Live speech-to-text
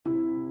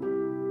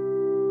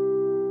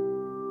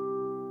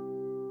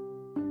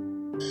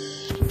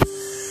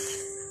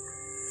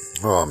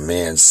Oh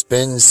man,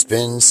 spin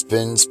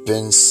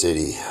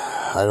city.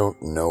 I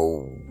don't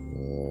know.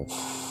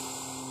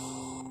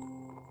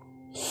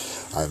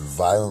 I'm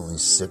violently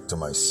sick to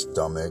my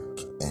stomach,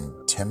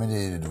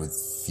 intimidated with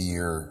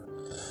fear,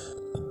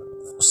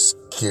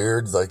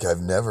 scared like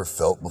I've never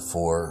felt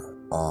before.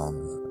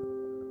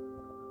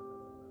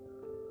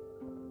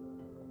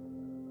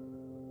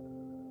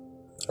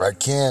 I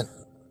can't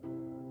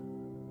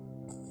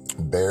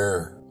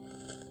bear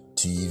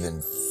to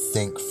even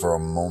think for a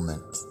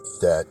moment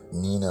that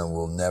Nina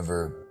will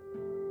never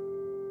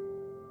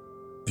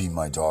be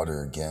my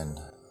daughter again.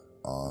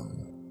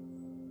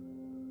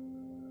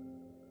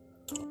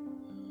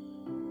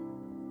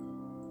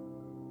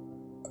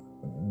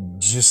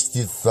 Just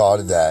the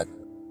thought of that,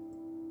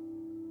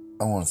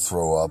 I want to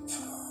throw up.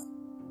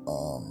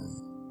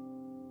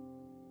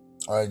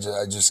 I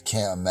just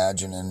can't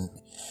imagine, and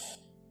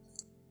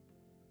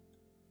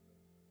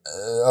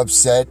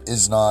upset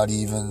is not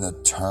even the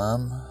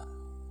term.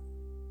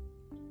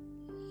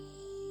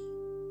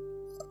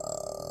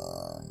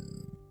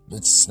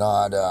 It's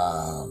not,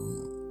 I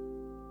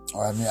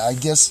mean, I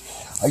guess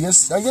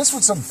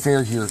what's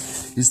unfair here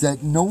is that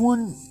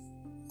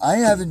I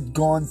haven't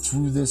gone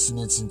through this in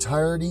its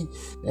entirety,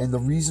 and the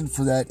reason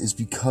for that is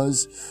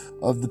because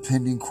of the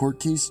pending court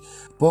case.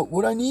 But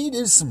what I need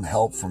is some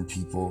help from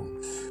people,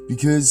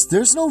 because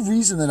there's no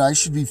reason that I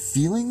should be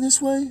feeling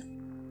this way.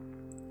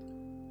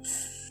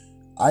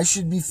 I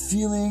should be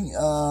feeling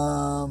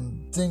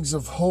things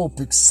of hope,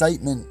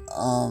 excitement,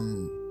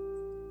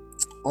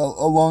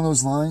 along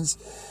those lines,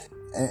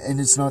 and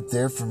it's not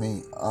there for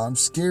me. I'm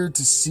scared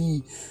to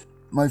see.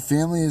 My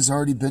family has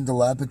already been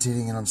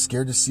dilapidating, and I'm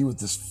scared to see what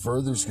this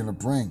further is going to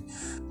bring.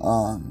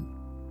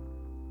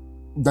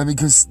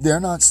 Because they're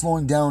not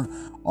slowing down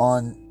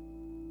on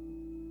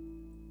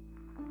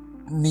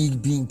me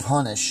being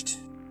punished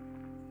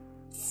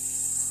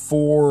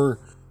for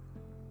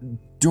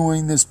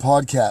doing this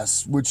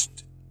podcast, which,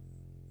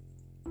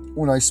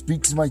 when I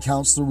speak to my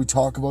counselor, we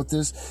talk about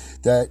this,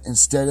 that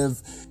instead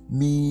of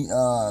me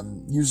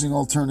using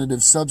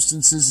alternative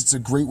substances, it's a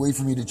great way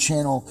for me to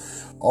channel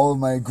all of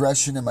my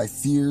aggression and my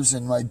fears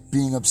and my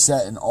being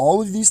upset and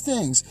all of these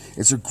things.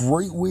 It's a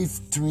great way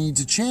for me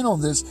to channel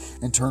this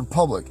and turn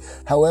public.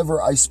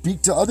 However, I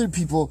speak to other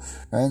people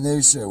and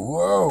they say,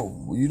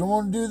 whoa, you don't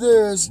want to do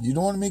this, you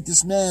don't want to make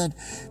this mad,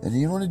 and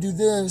you don't want to do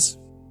this.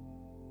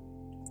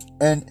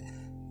 And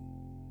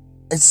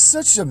it's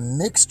such a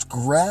mixed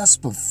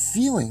grasp of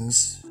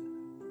feelings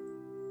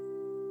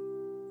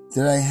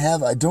that I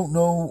have. I don't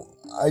know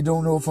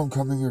if I'm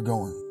coming or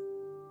going.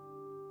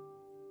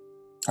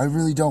 I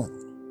really don't.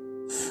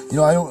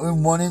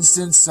 In one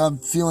instance, I'm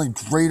feeling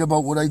great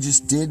about what I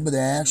just did with the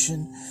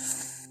action.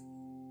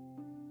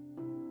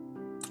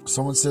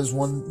 Someone says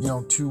one,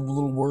 2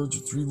 little words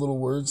or 3 little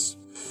words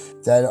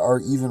that are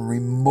even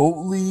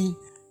remotely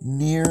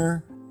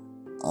near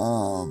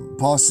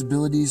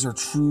possibilities or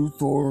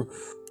truth, or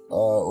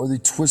they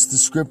twist the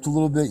script a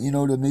little bit,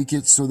 to make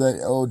it so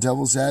that,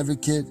 devil's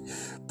advocate.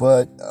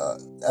 But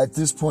at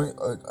this point,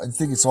 I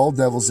think it's all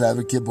devil's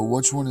advocate, but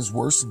which one is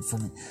worse for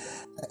me?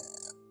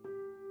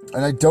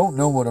 And I don't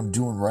know what I'm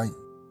doing right.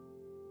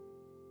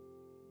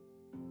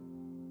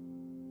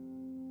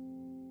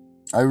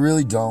 I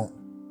really don't.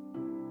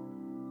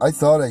 I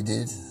thought I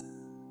did.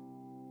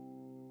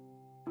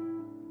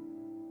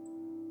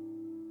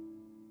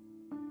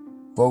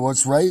 But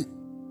what's right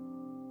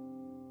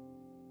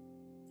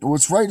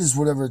is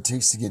whatever it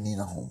takes to get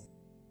Nina home.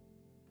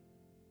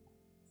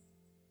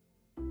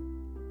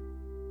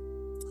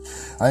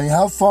 I mean,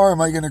 how far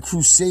am I going to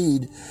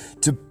crusade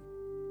to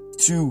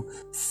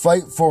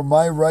fight for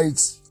my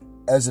rights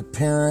as a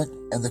parent,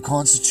 and the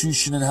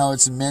Constitution and how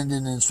it's amended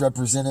and it's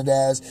represented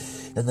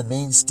as, and the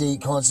Maine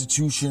state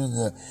Constitution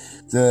and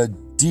the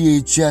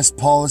DHS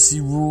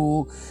policy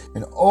rule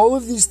and all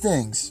of these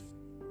things?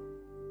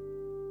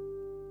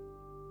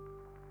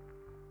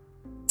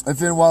 And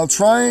then while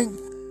trying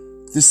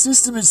the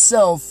system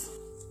itself,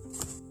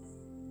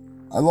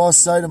 I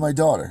lost sight of my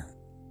daughter.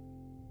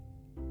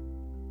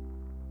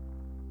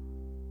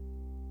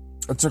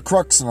 It's a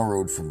crux in the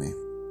road for me.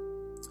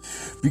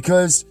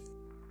 Because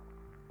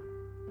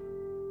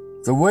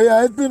the way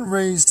I've been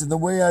raised and the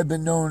way I've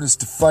been known is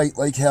to fight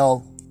like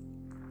hell.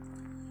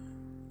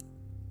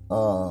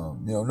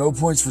 No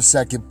points for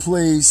second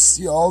place,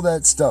 all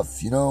that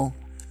stuff, You're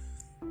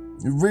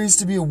raised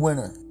to be a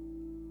winner.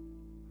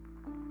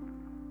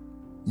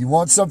 You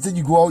want something,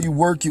 you go out, you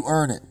work, you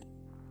earn it.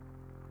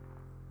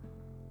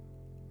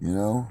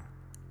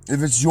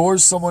 If it's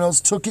yours, someone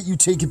else took it, you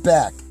take it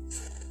back.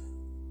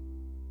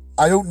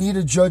 I don't need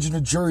a judge and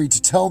a jury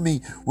to tell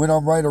me when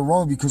I'm right or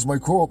wrong, because my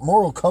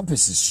moral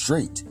compass is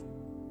straight.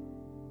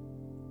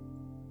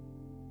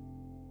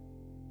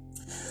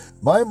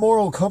 My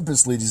moral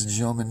compass, ladies and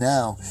gentlemen,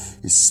 now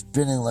is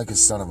spinning like a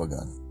son of a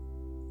gun.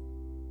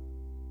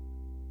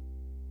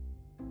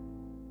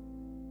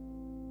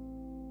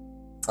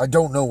 I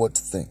don't know what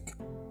to think.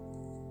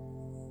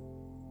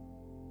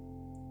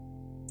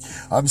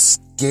 I'm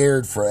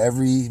scared for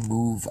every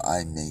move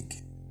I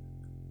make.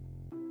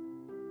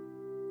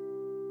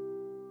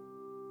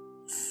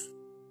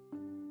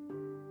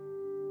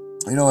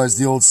 as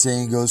the old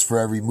saying goes, for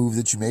every move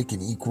that you make,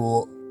 an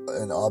equal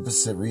and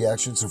opposite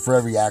reaction. So for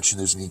every action,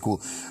 there's an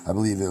equal. I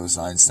believe it was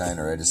Einstein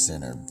or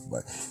Edison,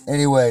 but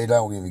anyway, I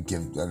don't even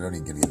get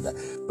into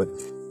that. But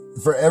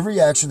for every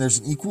action, there's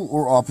an equal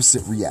or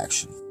opposite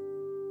reaction.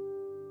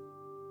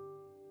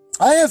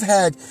 I have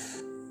had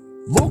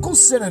local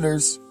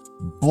senators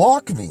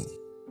block me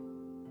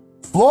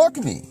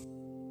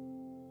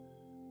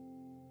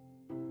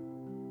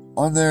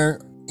on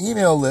their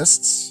email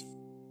lists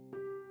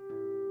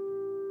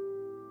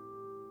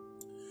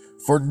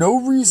for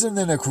no reason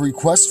than a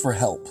request for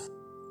help.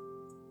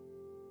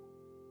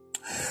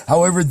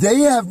 However, they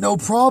have no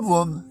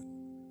problem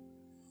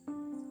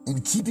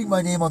in keeping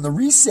my name on the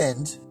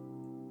resend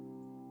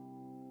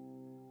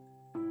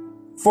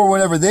for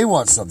whenever they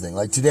want something.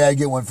 Like today I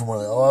get one from one,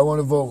 like, I want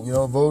to vote,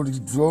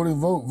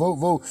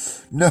 vote.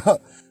 No,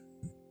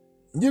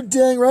 you're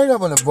dang right I'm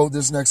going to vote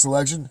this next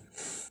election.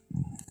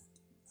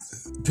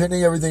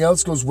 Pending everything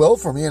else goes well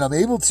for me and I'm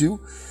able to.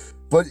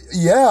 But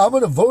yeah, I'm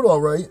going to vote all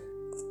right.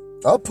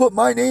 I'll put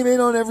my name in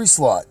on every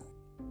slot.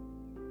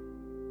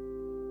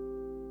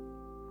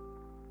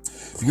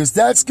 Because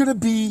that's going to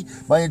be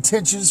my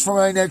intentions for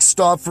my next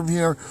stop from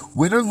here.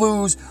 Win or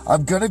lose,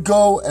 I'm going to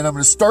go and I'm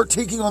going to start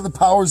taking on the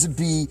powers that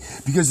be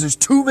because there's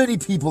too many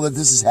people that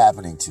this is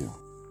happening to.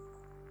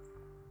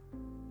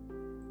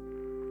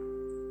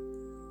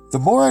 The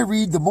more I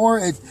read, the more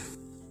it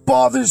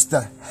bothers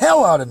the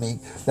hell out of me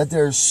that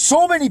there are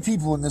so many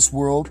people in this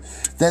world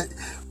that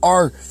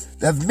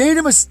have made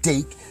a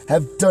mistake,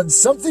 have done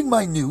something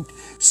minute,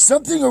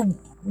 something or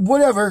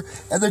whatever,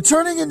 and they're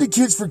turning into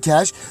kids for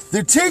cash.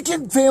 They're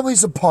taking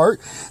families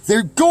apart.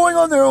 They're going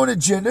on their own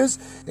agendas,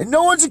 and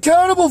no one's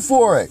accountable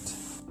for it.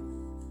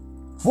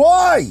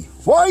 Why?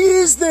 Why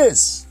is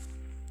this?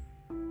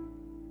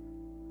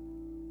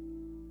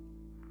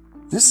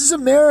 This is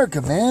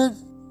America, man.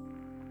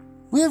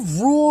 We have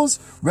rules,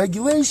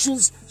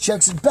 regulations,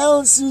 checks and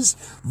balances,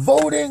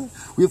 voting.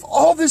 We have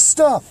all this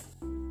stuff.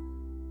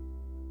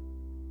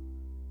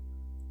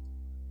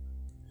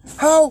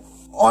 How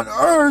on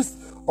earth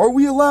are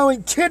we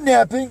allowing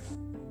kidnapping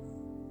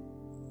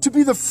to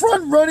be the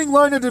front-running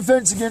line of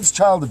defense against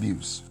child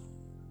abuse?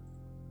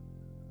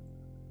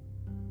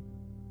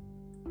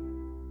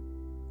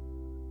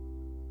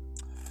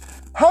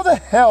 How the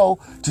hell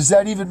does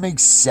that even make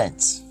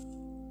sense?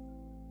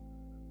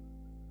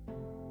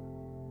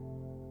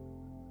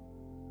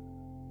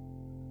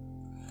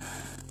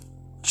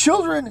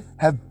 Children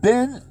have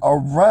been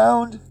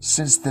around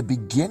since the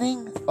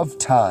beginning of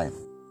time.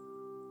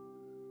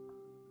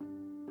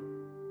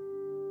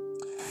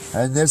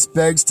 And this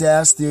begs to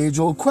ask the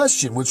age-old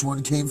question, which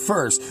one came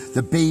first,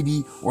 the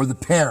baby or the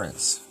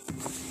parents?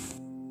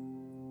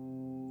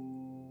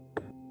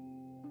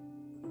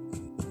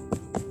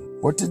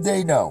 What did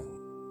they know?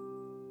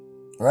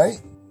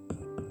 Right?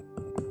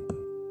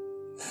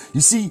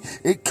 You see,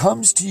 it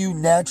comes to you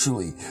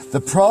naturally. The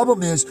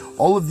problem is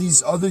all of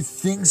these other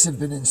things have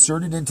been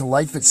inserted into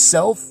life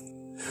itself,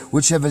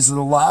 which has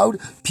allowed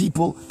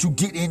people to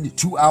get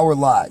into our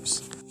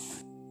lives.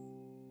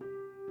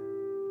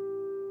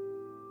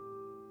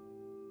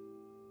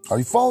 Are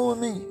you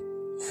following me?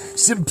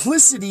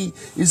 Simplicity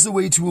is the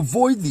way to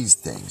avoid these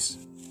things.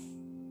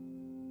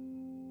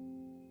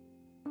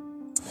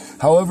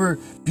 However,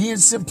 being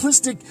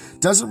simplistic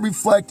doesn't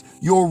reflect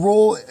your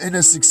role in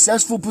a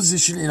successful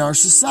position in our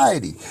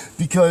society.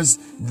 Because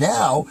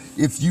now,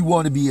 if you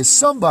want to be a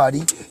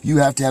somebody, you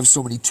have to have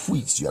so many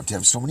tweets. You have to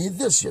have so many of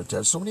this. You have to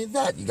have so many of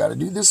that. You got to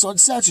do this on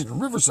Satchin and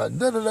Riverside.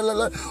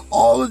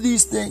 All of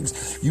these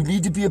things you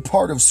need to be a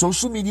part of.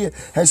 Social media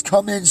has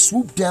come in,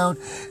 swooped down,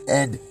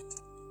 and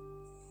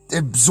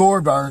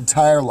absorbed our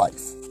entire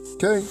life.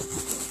 Okay?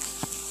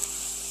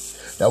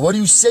 Now, what do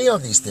you say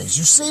on these things?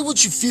 You say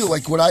what you feel,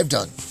 like what I've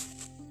done.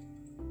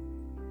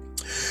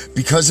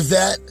 Because of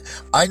that,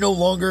 I no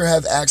longer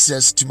have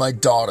access to my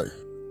daughter.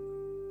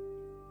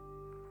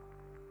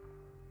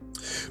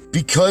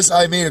 Because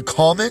I made a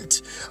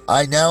comment,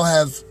 I now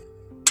have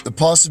the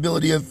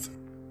possibility of,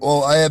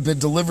 I have been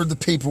delivered the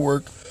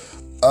paperwork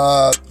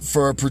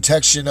for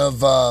protection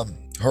of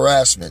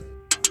harassment.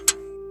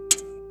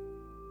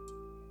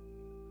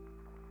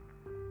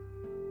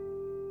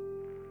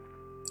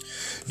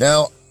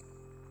 Now,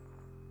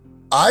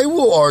 I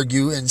will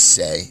argue and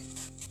say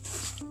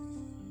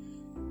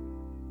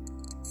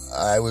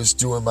I was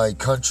doing my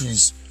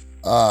country's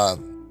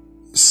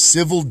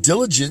civil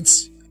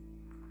diligence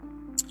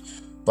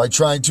by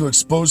trying to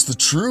expose the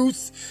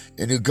truth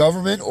in a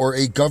government or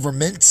a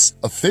government's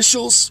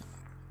officials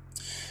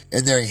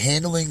and their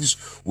handlings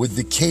with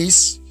the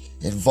case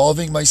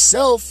involving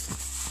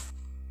myself.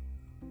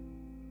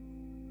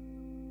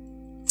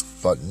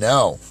 But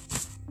no,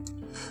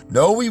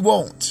 we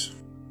won't.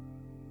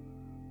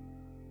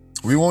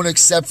 We won't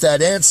accept that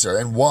answer.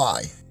 And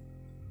why?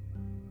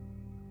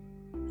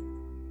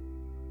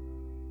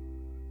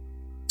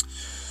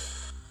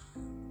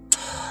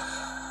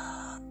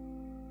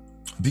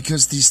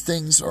 Because these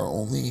things are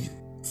only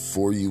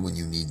for you when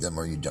you need them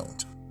or you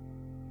don't.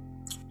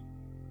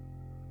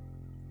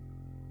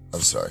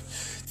 I'm sorry.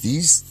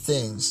 These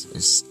things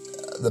is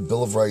the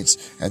Bill of Rights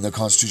and the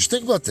Constitution.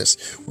 Think about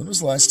this. When was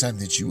the last time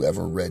that you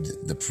ever read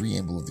the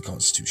preamble of the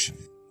Constitution?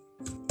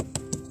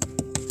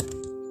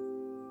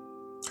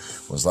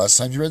 When was the last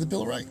time you read the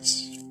Bill of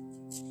Rights?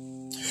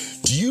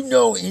 Do you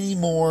know any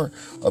more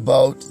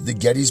about the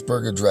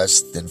Gettysburg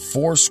Address than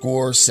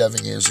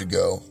 7 years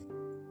ago?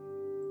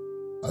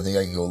 I think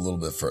I can go a little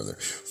bit further.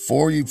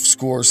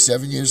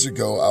 7 years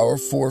ago, our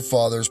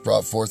forefathers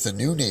brought forth a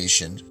new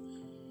nation.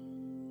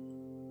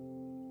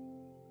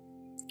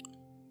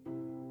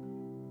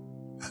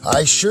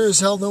 I sure as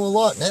hell know a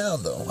lot now,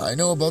 though. I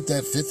know about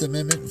that 5th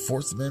Amendment and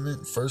 4th Amendment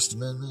and 1st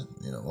Amendment,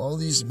 all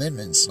these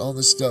amendments and all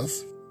this stuff.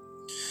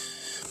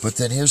 But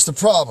then here's the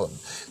problem.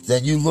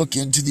 Then you look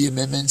into the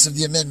amendments of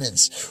the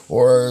amendments,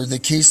 or the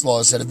case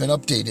laws that have been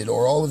updated,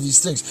 or all of these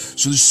things.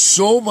 So there's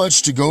so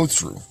much to go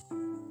through.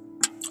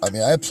 I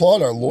mean, I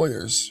applaud our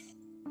lawyers.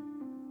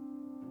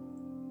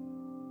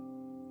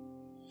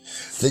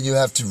 Then you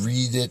have to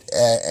read it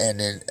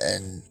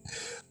and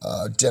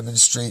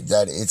demonstrate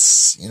that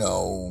it's,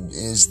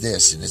 is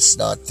this and it's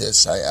not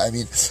this. I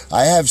mean,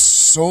 I have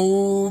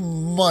so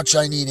much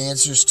I need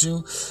answers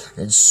to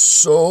and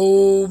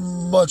so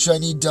much I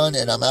need done,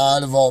 and I'm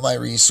out of all my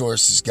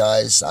resources,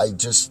 guys. I'm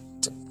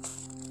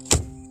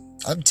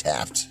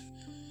tapped.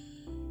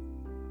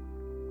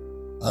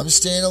 I'm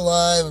staying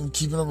alive. I'm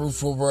keeping a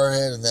roof over our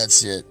head, and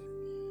that's it.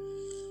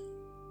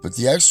 But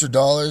the extra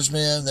dollars,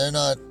 man, they're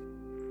not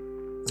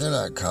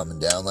coming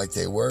down like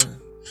they were.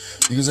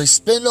 Because I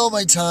spend all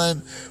my time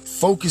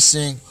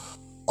focusing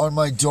on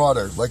my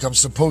daughter like I'm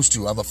supposed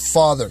to. I'm a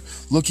father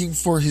looking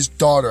for his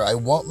daughter. I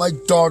want my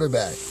daughter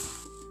back.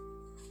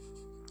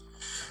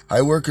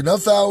 I work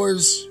enough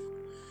hours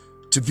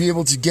to be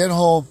able to get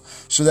home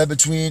so that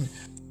between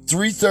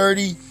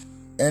 3:30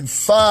 and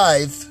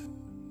 5,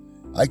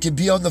 I can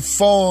be on the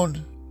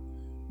phone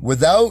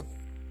without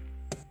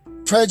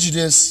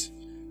prejudice,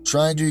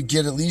 trying to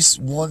get at least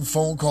one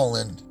phone call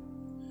in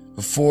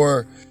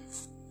before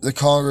the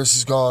Congress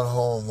has gone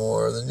home,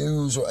 or the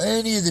news, or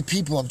any of the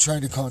people I'm trying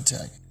to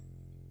contact.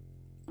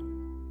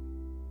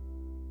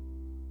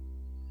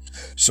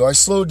 So I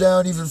slowed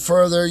down even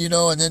further,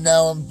 and then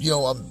now I'm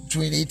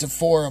between 8 to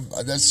 4.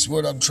 That's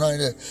what I'm trying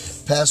to,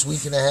 past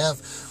week and a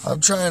half. I'm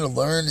trying to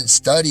learn and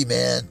study,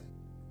 man.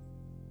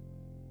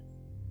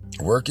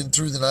 Working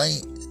through the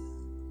night.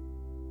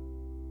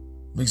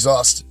 I'm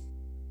exhausted.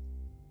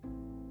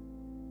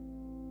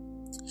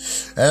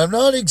 And I'm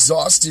not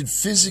exhausted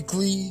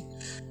physically.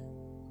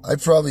 I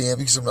probably am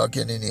because I'm not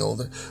getting any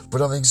older.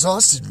 But I'm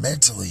exhausted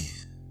mentally.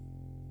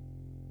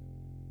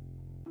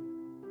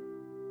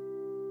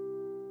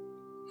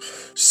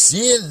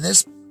 Seeing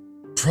this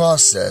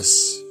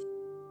process,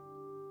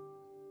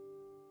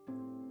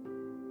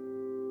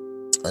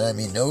 and I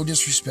mean no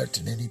disrespect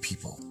to any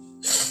people,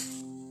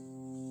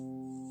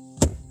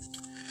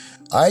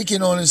 I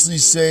can honestly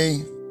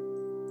say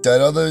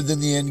that other than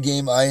the end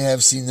game, I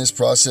have seen this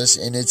process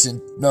and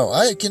no,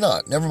 I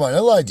cannot. Never mind, I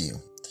lied to you.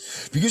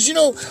 Because,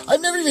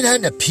 I've never even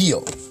had an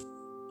appeal.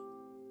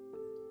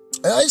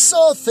 And I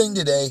saw a thing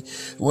today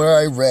where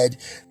I read,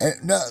 and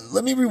now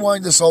let me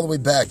rewind this all the way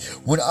back.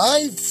 When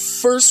I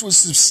first was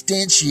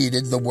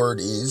substantiated, the word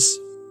is,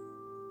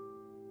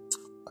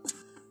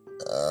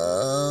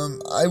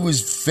 I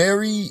was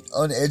very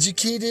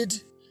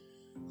uneducated,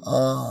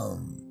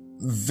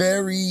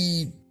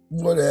 very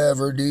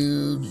whatever,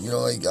 dude,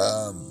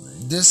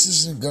 this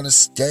isn't gonna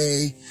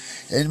stay.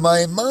 In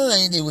my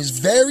mind, it was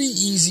very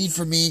easy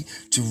for me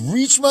to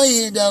reach my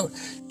hand out,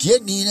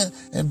 get Nina,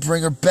 and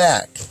bring her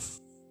back.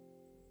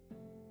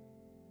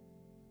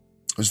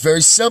 It was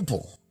very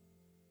simple.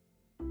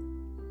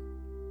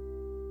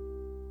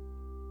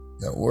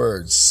 That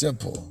word,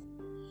 simple.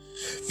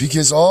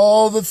 Because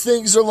all the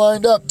things are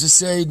lined up to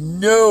say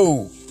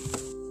no.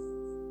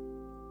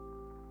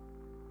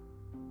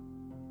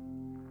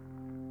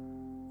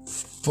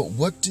 But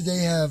what do they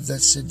have that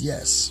said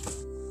yes?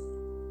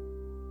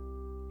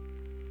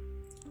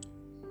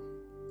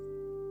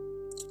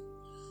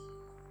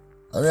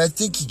 I mean, I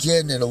think you're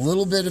getting it a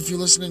little bit if you're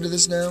listening to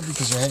this now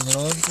because you're hanging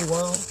on for a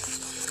while.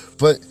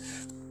 But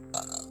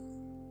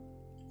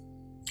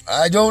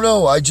I don't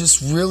know. I just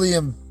really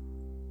am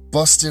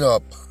busted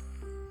up.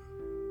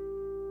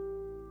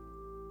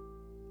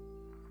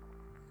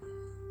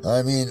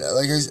 I mean,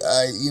 like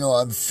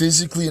I'm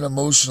physically and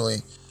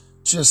emotionally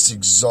just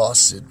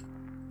exhausted.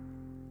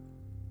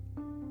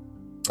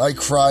 I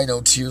cry,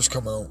 no tears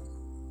come out.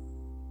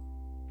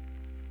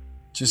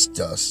 Just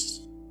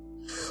dust.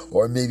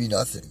 Or maybe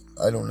nothing.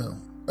 I don't know.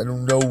 I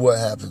don't know what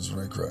happens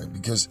when I cry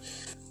because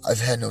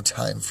I've had no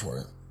time for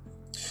it.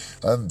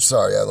 I'm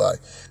sorry, I lie.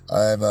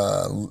 I'm,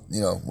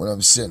 when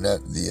I'm sitting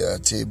at the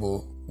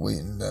table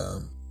waiting,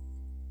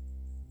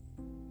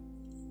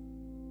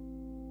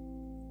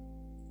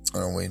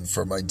 I'm waiting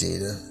for my day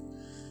to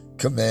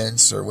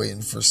commence or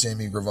waiting for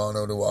Sammy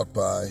Gravano to walk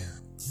by.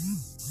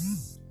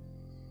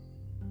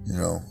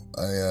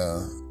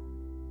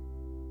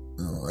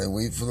 I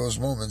wait for those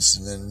moments,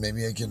 and then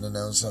maybe I can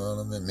announce on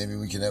them, and maybe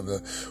we can have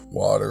a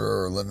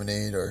water or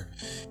lemonade or,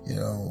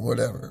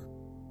 whatever.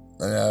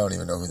 I mean, I don't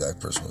even know who that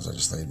person was I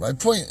just laid. My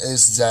point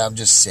is that I'm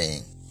just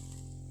saying.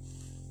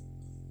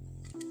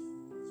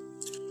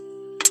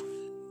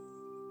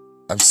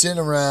 I'm sitting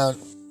around.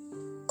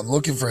 I'm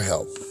looking for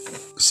help.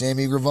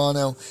 Sammy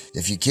Gravano,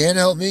 if you can't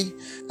help me,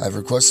 I've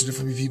requested it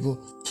from you people.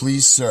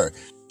 Please, sir,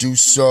 do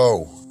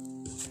so.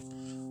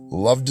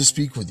 Love to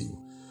speak with you.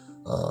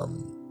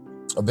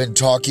 I've been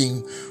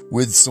talking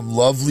with some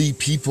lovely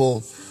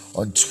people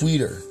on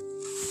Twitter.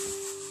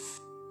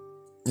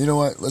 You know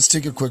what? Let's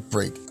take a quick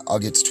break. I'll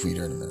get to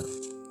Twitter in a minute.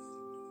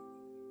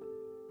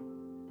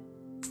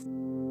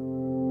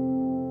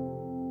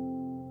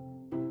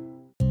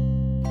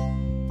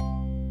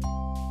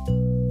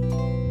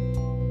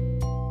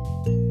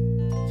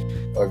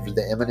 However,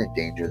 the imminent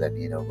danger that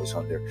Nino was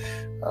under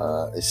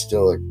it's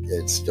still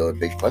a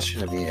big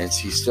question to me, and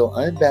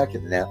I'm back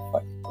in that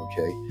fight.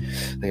 Okay,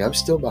 like I'm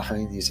still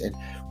behind these, and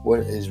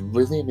what is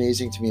really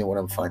amazing to me and what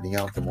I'm finding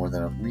out the more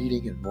that I'm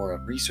reading and more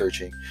I'm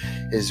researching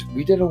is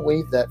we didn't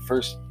waive that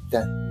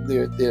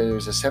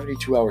there's a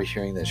 72-hour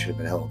hearing that should have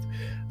been held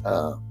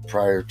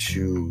prior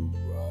to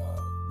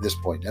this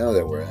point now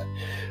that we're at,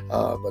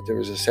 but there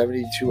was a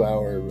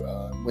 72-hour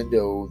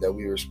window that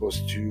we were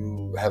supposed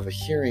to have a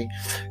hearing,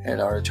 and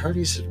our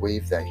attorneys had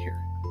waived that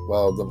hearing.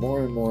 Well, the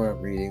more and more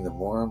I'm reading, the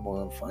more and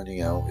more I'm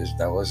finding out is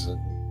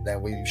that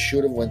we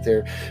should have went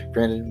there.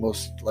 Granted,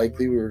 most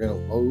likely we were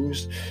going to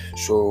lose,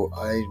 so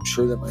I'm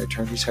sure that my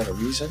attorneys had a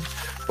reason,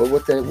 but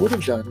what that would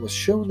have done was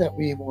shown that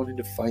we wanted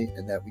to fight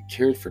and that we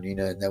cared for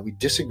Nina and that we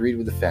disagreed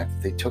with the fact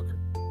that they took her.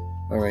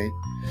 All right,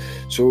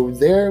 so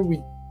there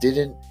we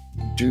didn't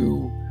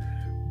do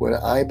what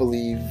I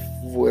believe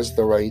was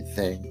the right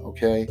thing.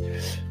 Okay,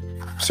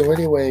 so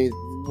anyway,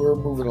 we're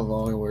moving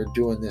along, we're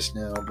doing this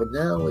now, but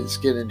now it's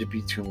getting to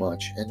be too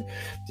much. And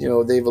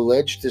they've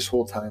alleged this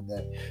whole time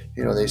that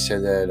they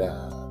said that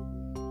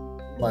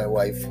my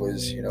wife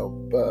was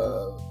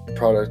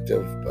product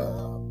of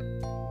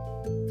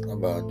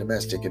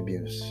domestic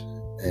abuse,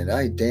 and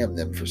I damn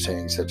them for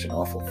saying such an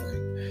awful thing.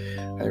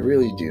 I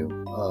really do.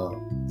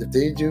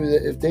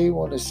 If they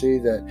want to say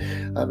that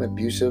I'm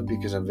abusive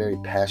because I'm very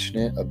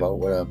passionate about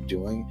what I'm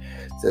doing,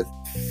 the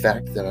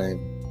fact that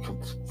I'm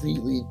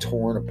completely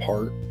torn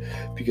apart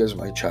because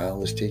my child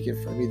was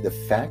taken from me, the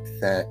fact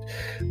that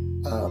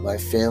my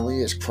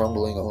family is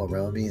crumbling all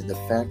around me, and the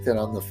fact that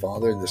I'm the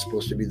father that's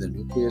supposed to be the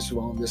nucleus of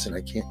all of this and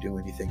I can't do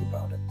anything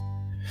about it.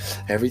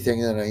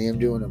 Everything that I am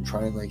doing, I'm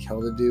trying like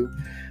hell to do,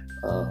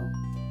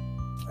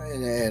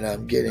 and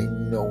I'm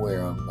getting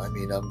nowhere.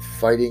 I'm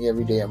fighting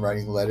every day. I'm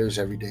writing letters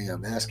every day.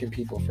 I'm asking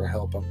people for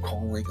help. I'm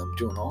calling. I'm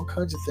doing all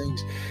kinds of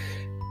things.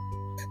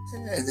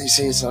 And they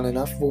say it's not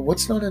enough. Well,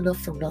 what's not enough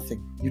for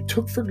nothing? You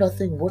took for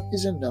nothing. What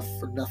is enough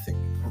for nothing?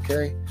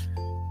 Okay?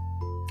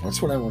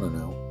 That's what I want to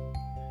know.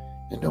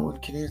 And no one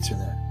can answer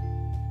that.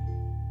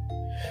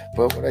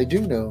 But what I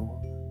do know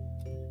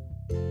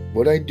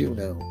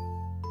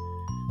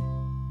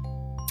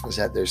is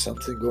that there's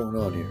something going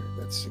on here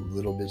that's a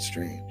little bit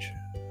strange.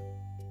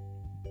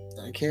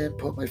 I can't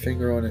put my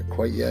finger on it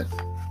quite yet.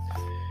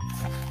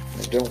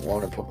 I don't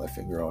want to put my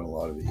finger on a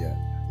lot of it yet.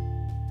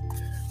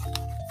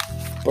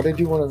 But I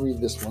do want to read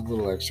this one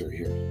little excerpt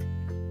here.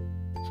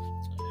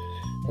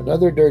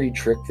 Another dirty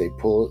trick they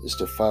pull is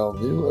to file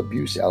new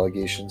abuse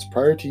allegations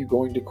prior to you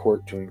going to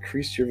court to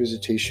increase your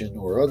visitation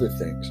or other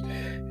things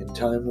in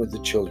time with the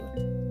children.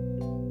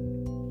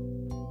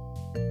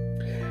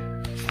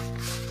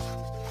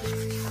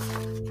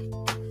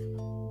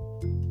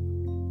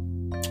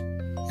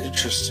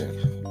 Interesting.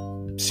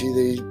 See,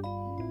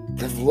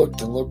 they've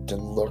looked and looked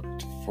and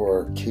looked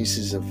for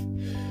cases of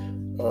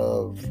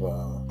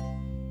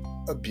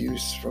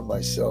abuse from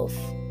myself,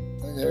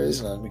 and there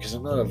is none, because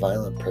I'm not a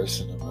violent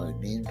person. I'm not a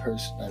mean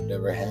person. I've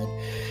never had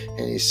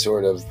any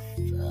sort of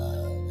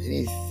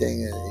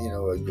anything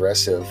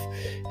aggressive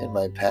in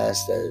my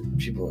past that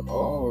people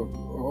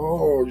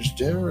it's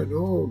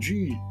Darren,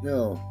 gee.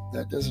 No,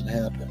 that doesn't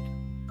happen.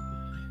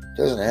 It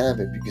doesn't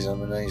happen because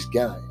I'm a nice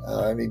guy.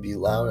 I may be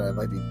loud and I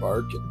might be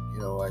barking.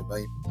 I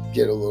might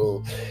get a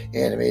little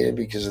animated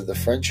because of the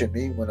French in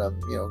me when I'm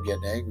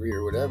getting angry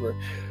or whatever.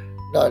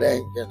 Not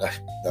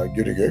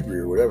getting angry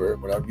or whatever.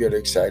 When I'm getting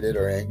excited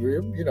or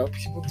angry,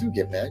 people do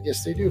get mad.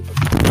 Yes, they do. But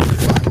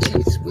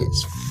jeez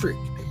whiz, frick,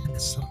 man,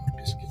 son of a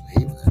biscuit. I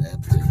hate when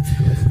that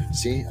happens.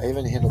 See, I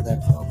even handled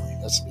that calmly.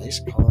 That's a nice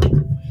calm.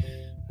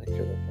 I could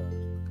have,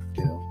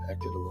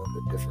 acted a little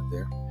bit different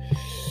there.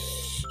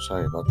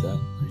 Sorry about that.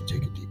 Let me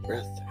take a deep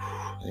breath.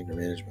 Anger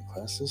management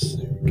classes.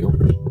 There we go.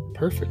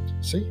 Perfect.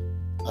 See,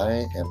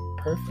 I am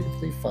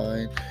perfectly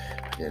fine.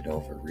 I didn't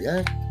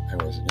overreact. I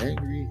wasn't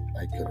angry.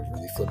 I could have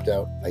really flipped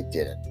out. I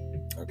didn't.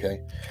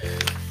 Okay?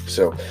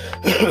 So,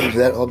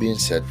 that all being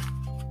said,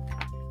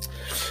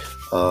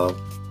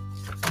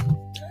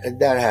 and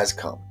that has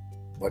come.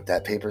 What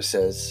that paper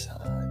says,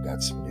 I've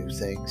got some new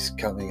things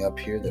coming up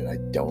here that I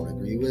don't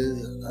agree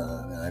with,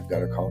 and I've got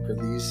to conquer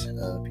these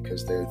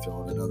because they're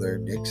throwing another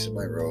nix in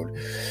my road.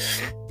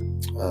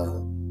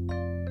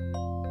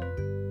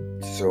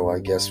 So I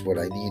guess what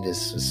I need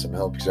is some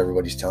help, because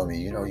everybody's telling me,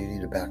 you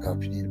need to back off.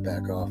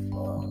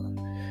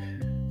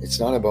 It's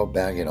not about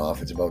backing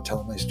off. It's about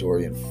telling my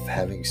story and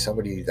having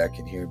somebody that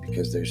can hear,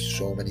 because there's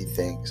so many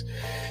things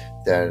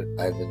that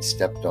I've been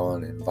stepped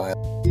on and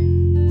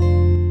violated.